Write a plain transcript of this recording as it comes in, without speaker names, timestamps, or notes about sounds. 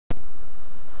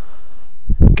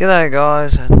G'day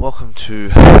guys, and welcome to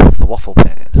the Waffle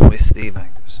Pan with the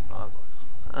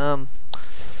Magnificent.Margon.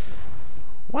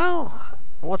 Well,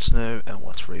 what's new and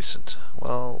what's recent?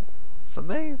 Well, for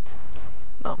me,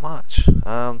 not much.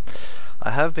 I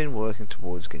have been working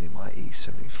towards getting my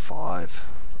E75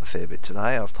 a fair bit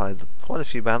today. I've played quite a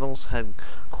few battles, had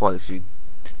quite a few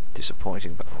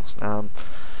disappointing battles.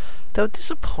 They were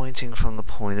disappointing from the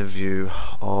point of view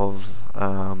of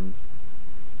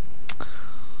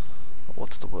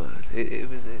what's the word? It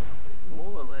was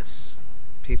more or less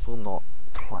people not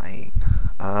playing.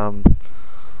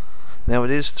 Now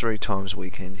it is 3 times a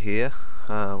weekend here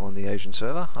on the Asian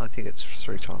server. I think it's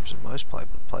 3 times in most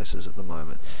places at the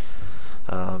moment,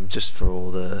 just for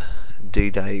all the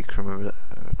D-Day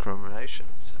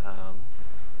commemorations.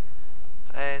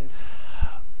 And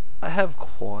I have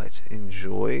quite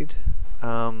enjoyed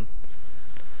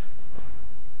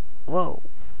well,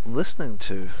 listening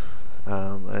to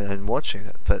and watching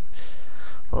it, but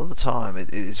a lot of the time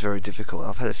it is very difficult.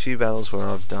 I've had a few battles where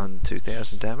I've done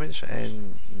 2,000 damage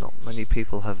and not many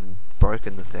people have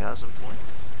broken the 1,000 points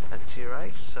at tier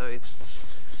 8, so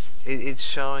it's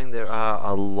showing there are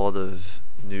a lot of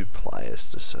new players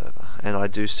to the server, and I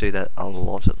do see that a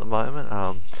lot at the moment.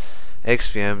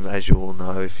 XVM, as you all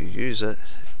know if you use it,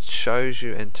 shows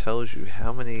you and tells you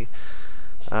how many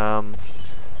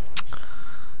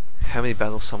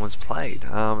battles someone's played.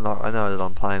 I know that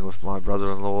I'm playing with my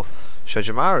brother-in-law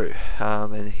Shojimaru,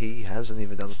 and he hasn't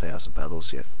even done 1,000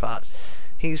 battles yet, but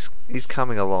he's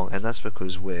coming along, and that's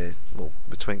because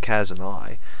between Kaz and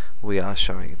I, we are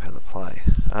showing him how to play.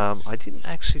 I didn't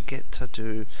actually get to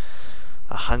do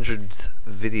 100th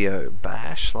video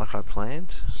bash like I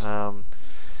planned.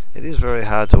 It is very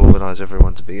hard to organise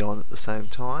everyone to be on at the same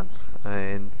time,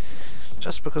 and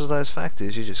just because of those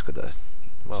factors, you just got to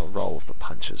roll with the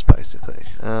punches basically.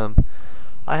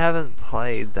 I haven't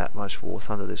played that much War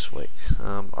Thunder this week.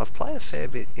 I've played a fair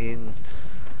bit in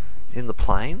the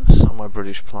plains, on my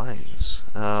British plains,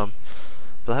 but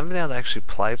I haven't been able to actually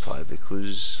play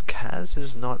because Kaz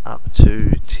is not up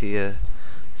to tier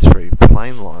 3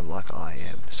 plane line like I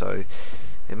am, so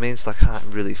it means I can't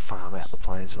really farm out the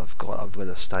planes that I've got. I've got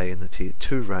to stay in the tier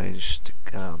 2 range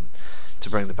to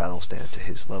bring the battles down to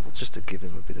his level, just to give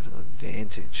him a bit of an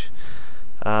advantage.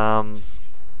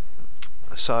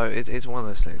 So it's one of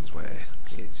those things where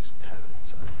you just have it.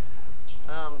 So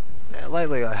now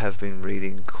lately I have been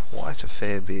reading quite a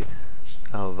fair bit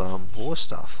of war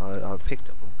stuff. I picked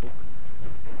up a book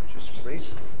just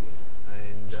recently,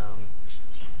 and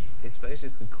it's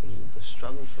basically called The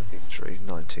Struggle for Victory,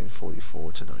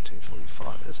 1944 to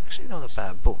 1945. It's actually not a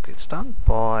bad book. It's done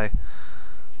by,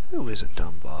 who is it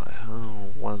done by?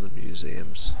 Oh, one of the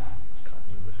museums. I can't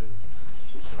remember who.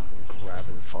 I can grab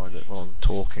it and find it while I'm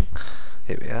talking.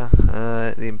 Here we are.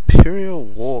 The Imperial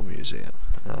War Museum.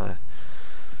 And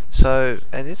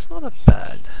it's not a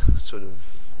bad sort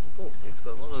of book. It's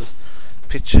got a lot of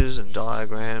pictures and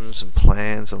diagrams and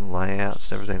plans and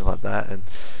layouts and everything like that. And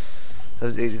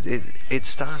it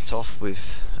starts off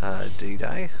with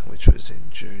D-Day, which was in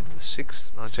June the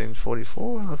 6th,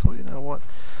 1944, and I thought, you know what,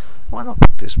 why not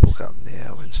pick this book up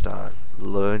now and start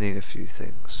learning a few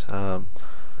things.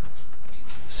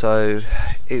 So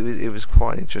it was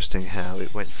quite interesting how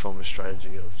it went from a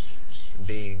strategy of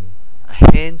being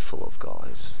a handful of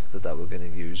guys that they were going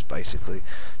to use basically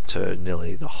to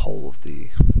nearly the whole of the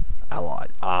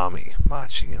Allied army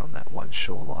marching in on that one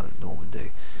shoreline at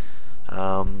Normandy.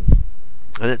 And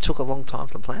it took a long time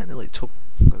to plan. It nearly took,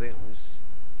 I think it was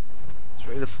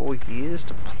 3 to 4 years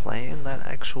to plan that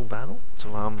actual battle, to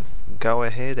go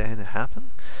ahead and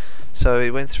happen. So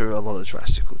it went through a lot of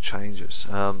drastic changes.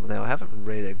 Now I haven't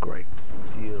read a great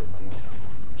deal of detail.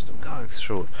 I'm still going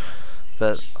through it.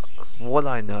 But what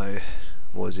I know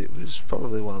was it was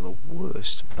probably one of the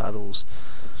worst battles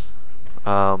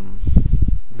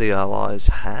the Allies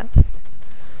had.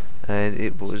 And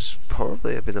it was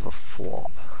probably a bit of a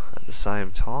flop at the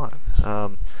same time.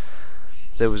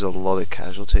 There was a lot of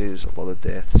casualties, a lot of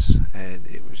deaths, and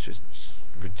it was just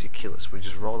ridiculous. We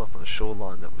just rolled up on a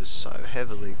shoreline that was so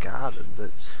heavily guarded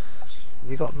that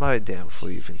you got mowed down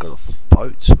before you even got off the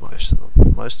boats. Most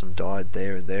of them died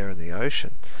there and there in the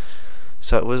ocean.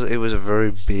 So it was a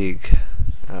very big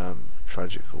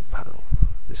tragical battle.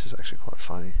 This is actually quite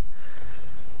funny.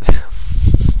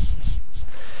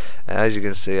 As you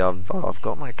can see, I've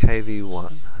got my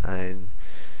KV1, and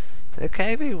the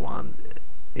KV1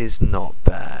 is not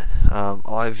bad.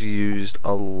 I've used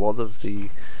a lot of the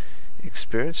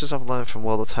experiences I've learned from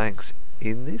World of Tanks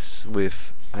in this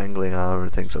with angling armor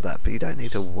and things like that, but you don't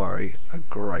need to worry a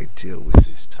great deal with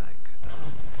this tank.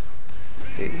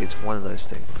 It's one of those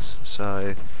things.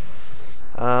 So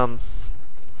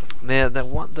Now,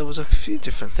 there was a few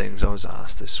different things I was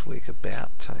asked this week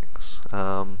about tanks.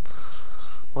 Well,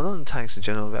 not in tanks in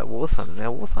general, about War Thunder.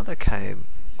 Now, War Thunder came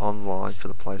online for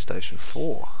the PlayStation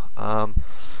 4.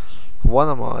 One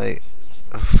of my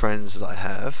friends that I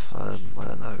have, I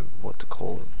don't know what to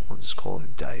call him. I'll just call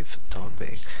him Dave for the time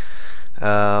being.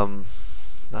 No,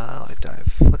 I like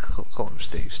Dave. I'll call him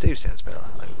Steve. Steve sounds better.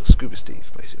 Like Scuba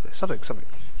Steve, basically. Something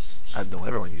abnormal.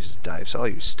 Everyone uses Dave, so I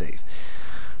use Steve.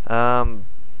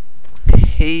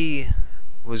 He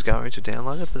was going to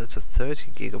download it, but it's a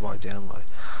 30 gigabyte download.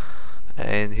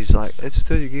 And he's like, it's a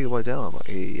 30 gigabyte download. I'm like,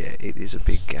 yeah, it is a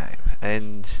big game.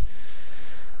 And,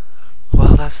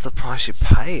 well, that's the price you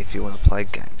pay if you want to play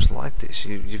games like this.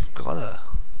 You've got to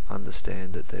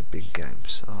understand that they're big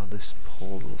games. Oh, this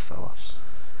poor little fella.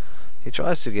 He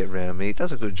tries to get round me. He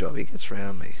does a good job. He gets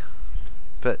round me.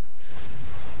 But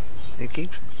he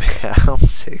keeps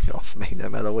bouncing off me no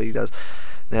matter what he does.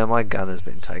 Now, my gun has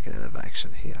been taken out of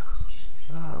action here.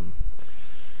 I'm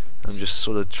just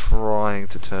sort of trying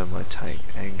to turn my tank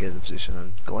and get in position.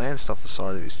 I've glanced off the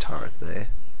side of his turret there.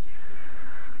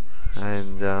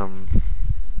 And,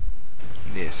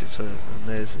 yes, it's sort of, and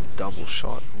there's a double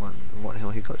shot. One hill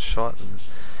he got shot, and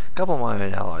a couple of my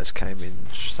own allies came in and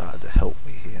started to help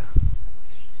me here.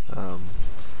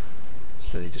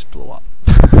 Then he just blew up.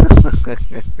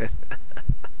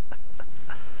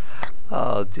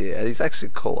 Oh dear, and he's actually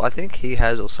called, I think he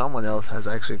has, or someone else has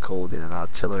actually called in an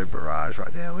artillery barrage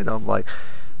right now, and I'm like,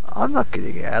 I'm not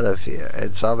getting out of here,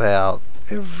 and somehow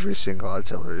every single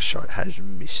artillery shot has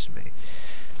missed me.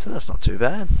 So that's not too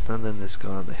bad. And then this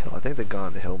guy on the hill, I think the guy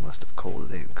on the hill must have called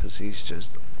it in, because he's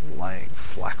just laying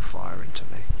flak fire into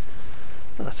me.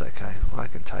 But that's okay, I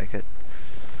can take it.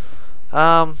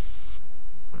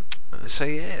 So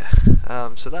yeah,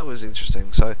 so that was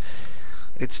interesting. So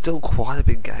it's still quite a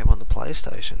big game on the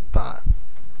PlayStation, but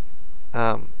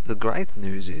the great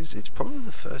news is it's probably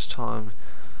the first time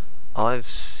I've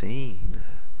seen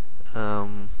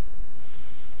sort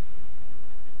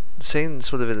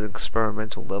of at an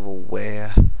experimental level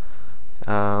where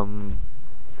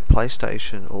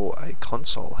PlayStation or a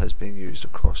console has been used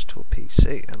across to a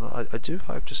PC, and I do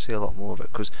hope to see a lot more of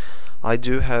it, because I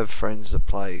do have friends that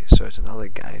play certain other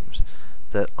games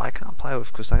that I can't play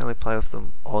with because they only play with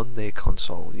them on their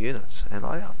console units, and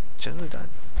I generally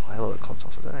don't play a lot of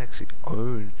consoles. I don't actually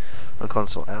own a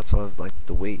console outside of like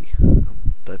the Wii.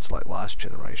 That's like last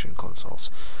generation consoles.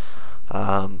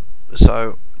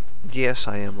 So yes,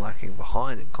 I am lacking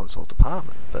behind in console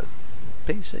department, but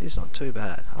PC is not too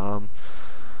bad.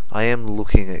 I am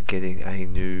looking at getting a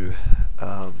new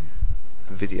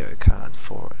video card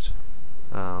for it,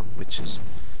 which is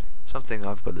something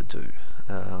I've got to do.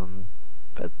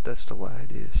 But that's the way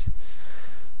it is.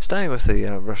 Staying with the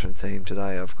Russian theme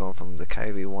today, I've gone from the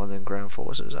KV-1 and Ground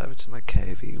Forces over to my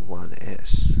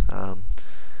KV-1S.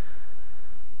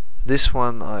 This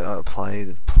one I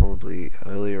played probably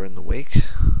earlier in the week,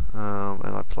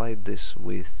 and I played this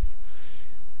with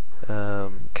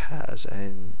Kaz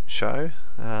and Sho,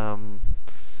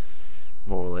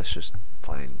 more or less just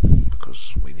playing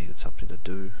because we needed something to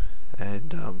do,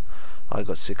 and I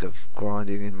got sick of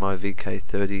grinding in my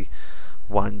VK30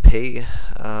 1P,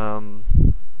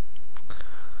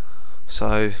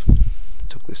 so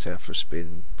took this out for a spin,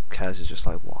 and Kaz is just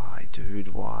like, why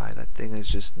dude, why? That thing is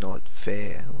just not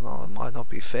fair. Well, it might not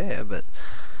be fair, but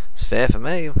it's fair for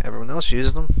me. Everyone else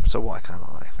uses them, so why can't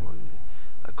I? Well,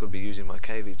 I could be using my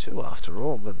KV2 after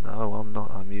all, but no, I'm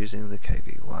not. I'm using the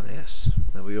KV-1S.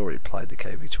 Now, we already played the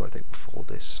KV2 I think before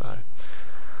this, so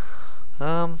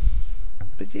but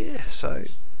yeah, so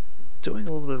doing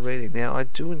a little bit of reading. Now, I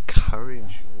do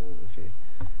encourage you all, if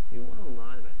you want to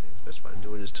learn about things, the best way to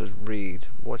do it is to read,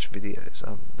 watch videos.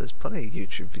 There's plenty of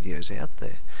YouTube videos out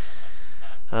there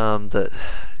that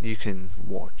you can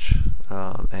watch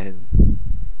and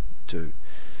do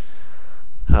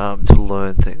to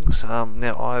learn things.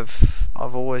 Now, I've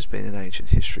always been an ancient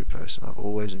history person. I've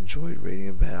always enjoyed reading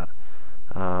about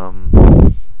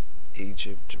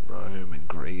Egypt and Rome and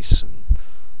Greece and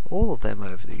all of them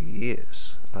over the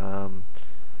years.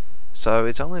 So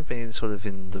it's only been sort of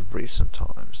in the recent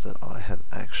times that I have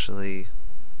actually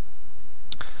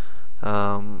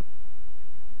more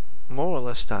or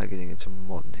less started getting into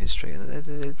modern history, and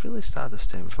it really started to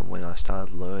stem from when I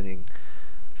started learning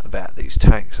about these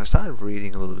tanks. I started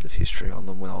reading a little bit of history on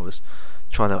them when I was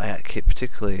trying to outkit,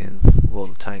 particularly in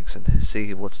World of Tanks, and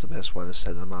see what's the best way to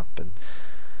set them up, and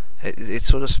it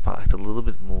sort of sparked a little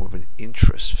bit more of an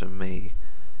interest for me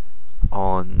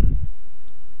on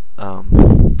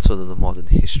sort of the modern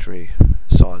history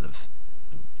side of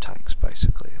tanks,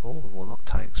 basically, or well, not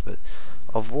tanks, but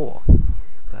of war.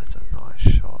 That's a nice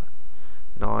shot.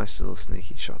 Nice little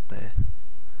sneaky shot there.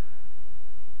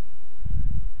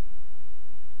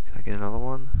 Can I get another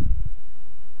one?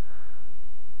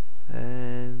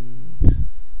 And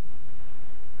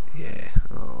yeah,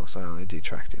 oh, so I only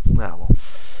detract him. Ah, well.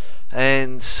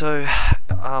 And so,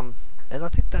 and I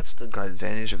think that's the great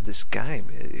advantage of this game.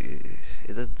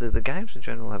 The games in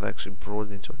general have actually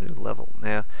brought it into a new level.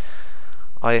 Now,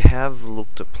 I have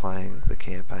looked at playing the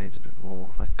campaigns a bit more.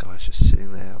 That guy's just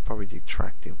sitting there. I'll probably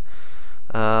detract him.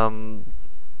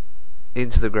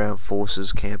 Into the Ground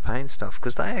Forces campaign stuff,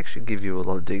 because they actually give you a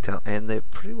lot of detail and they're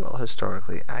pretty well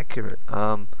historically accurate.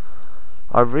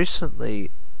 I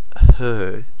recently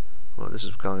heard, well, this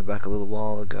is going back a little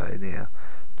while ago now,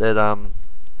 that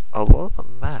a lot of the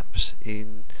maps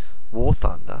in War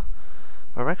Thunder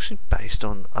are actually based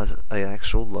on a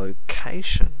actual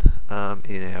location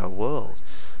in our world.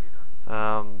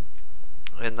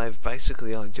 And they've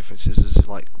basically, the only differences is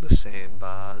like the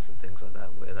sandbars and things like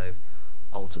that, where they've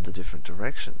altered the different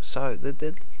directions. So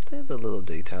they're the little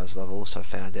details that I've also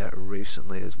found out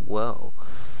recently as well,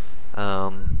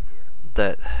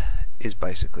 that is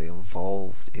basically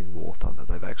involved in War Thunder.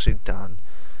 They've actually done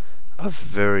a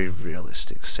very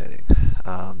realistic setting.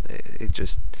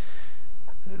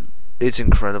 It's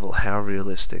incredible how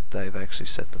realistic they've actually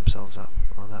set themselves up.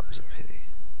 Oh, that was a pity.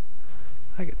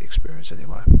 I get the experience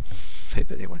anyway. If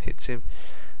anyone hits him,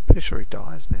 pretty sure he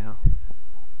dies now.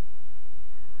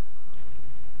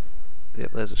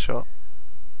 Yep, there's a shot.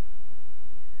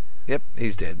 Yep,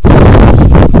 he's dead.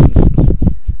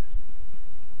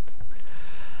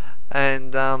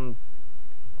 And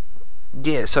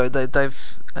yeah, so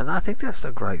they've, and I think that's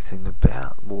the great thing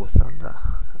about War Thunder.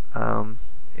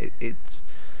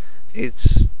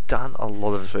 It's done a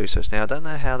lot of research. Now I don't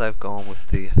know how they've gone with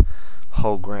the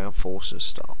whole ground forces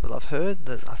stuff, but I've heard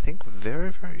that I think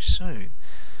very, very soon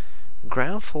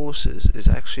ground forces is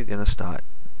actually going to start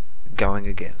going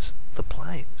against the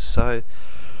planes. So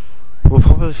we'll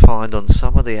probably find on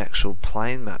some of the actual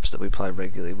plane maps that we play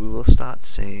regularly, we will start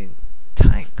seeing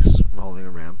tanks rolling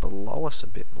around below us a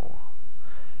bit more.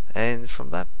 And from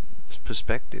that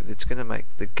perspective, it's going to make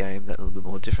the game that little bit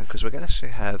more different, because we're going to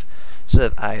actually have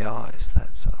sort of AIs.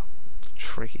 That's a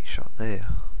tricky shot there.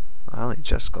 I only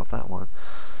just got that one.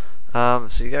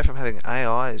 So you go from having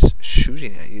AIs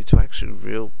shooting at you to actually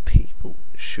real people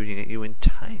shooting at you in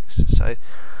tanks. So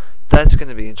that's going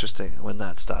to be interesting when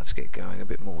that starts to get going a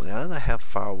bit more. Now I don't know how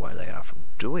far away they are from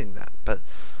doing that, but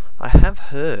I have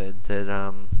heard that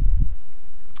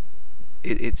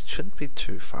it shouldn't be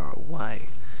too far away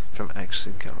from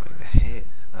actually going ahead.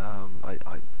 I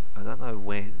don't know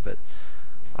when, but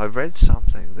I read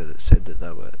something that it said that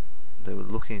they were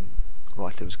looking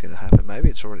like it was going to happen. Maybe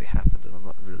it's already happened and I'm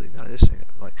not really noticing it.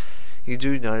 Like, you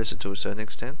do notice it to a certain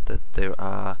extent, that there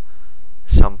are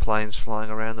some planes flying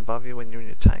around above you when you're in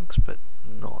your tanks, but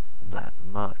not that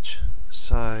much.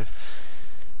 So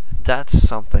that's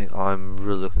something I'm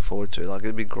really looking forward to. Like,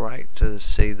 it'd be great to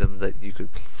see them that you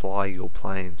could fly your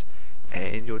planes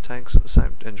and your tanks at the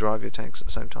same, and drive your tanks at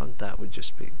the same time. That would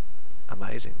just be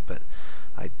amazing. But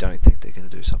I don't think they're going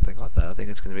to do something like that. I think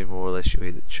it's going to be more or less you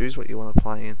either choose what you want to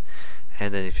play in,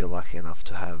 and then if you're lucky enough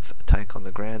to have a tank on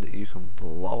the ground that you can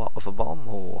blow up with a bomb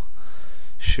or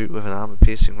shoot with an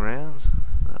armor-piercing round.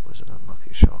 That was an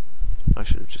unlucky shot. I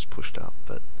should have just pushed up,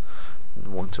 but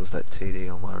didn't want to with that TD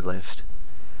on my left.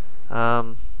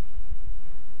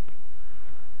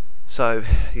 So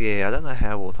yeah, I don't know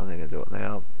how well they're going to do it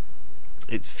now.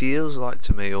 It feels like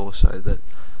to me also that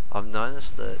I've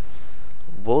noticed that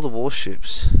World of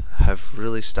Warships have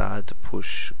really started to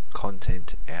push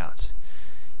content out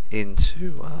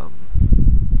into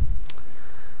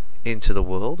the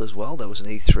world as well. There was an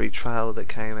E3 trailer that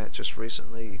came out just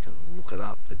recently. You can look it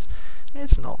up. It's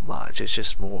not much. It's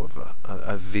just more of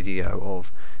a video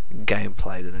of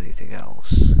gameplay than anything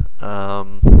else.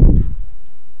 But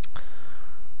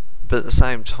at the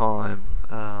same time,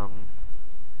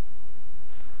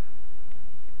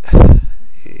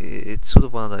 it's sort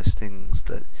of one of those things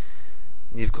that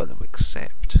you've got to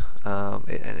accept,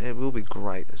 and it will be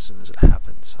great as soon as it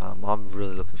happens. I'm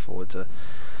really looking forward to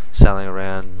sailing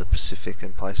around the Pacific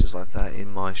and places like that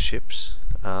in my ships.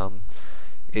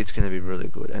 It's going to be really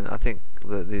good, and I think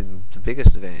the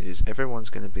biggest advantage is everyone's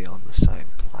going to be on the same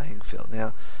playing field.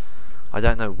 Now, I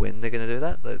don't know when they're going to do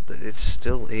that. It's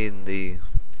still in the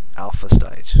alpha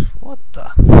stage. What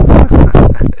the?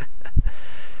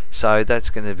 So that's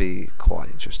going to be quite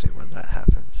interesting when that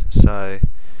happens. So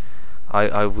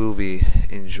I will be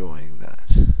enjoying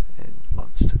that in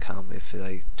months to come if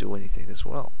they do anything as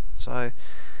well. So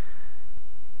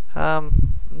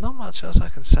Not much else I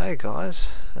can say,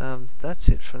 guys. That's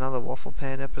it for another Waffle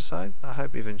Pan episode. I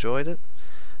hope you've enjoyed it.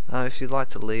 If you'd like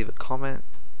to leave a comment,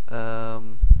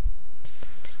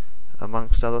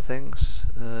 amongst other things,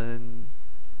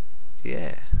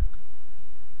 yeah,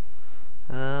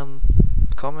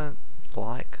 comment,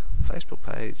 like, Facebook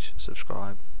page,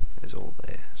 subscribe is all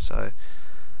there. So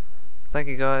thank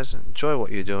you guys, enjoy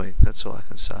what you're doing, that's all I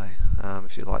can say.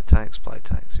 If you like tanks, play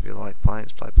tanks. If you like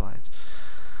planes, play planes.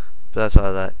 But outside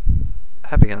of that,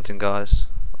 happy hunting, guys.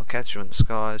 I'll catch you in the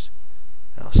skies,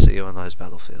 and I'll see you on those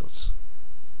battlefields.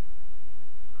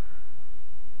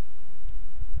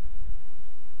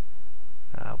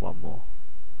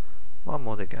 One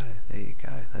more to go. There you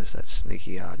go. There's that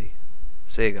sneaky Artie.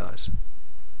 See you guys.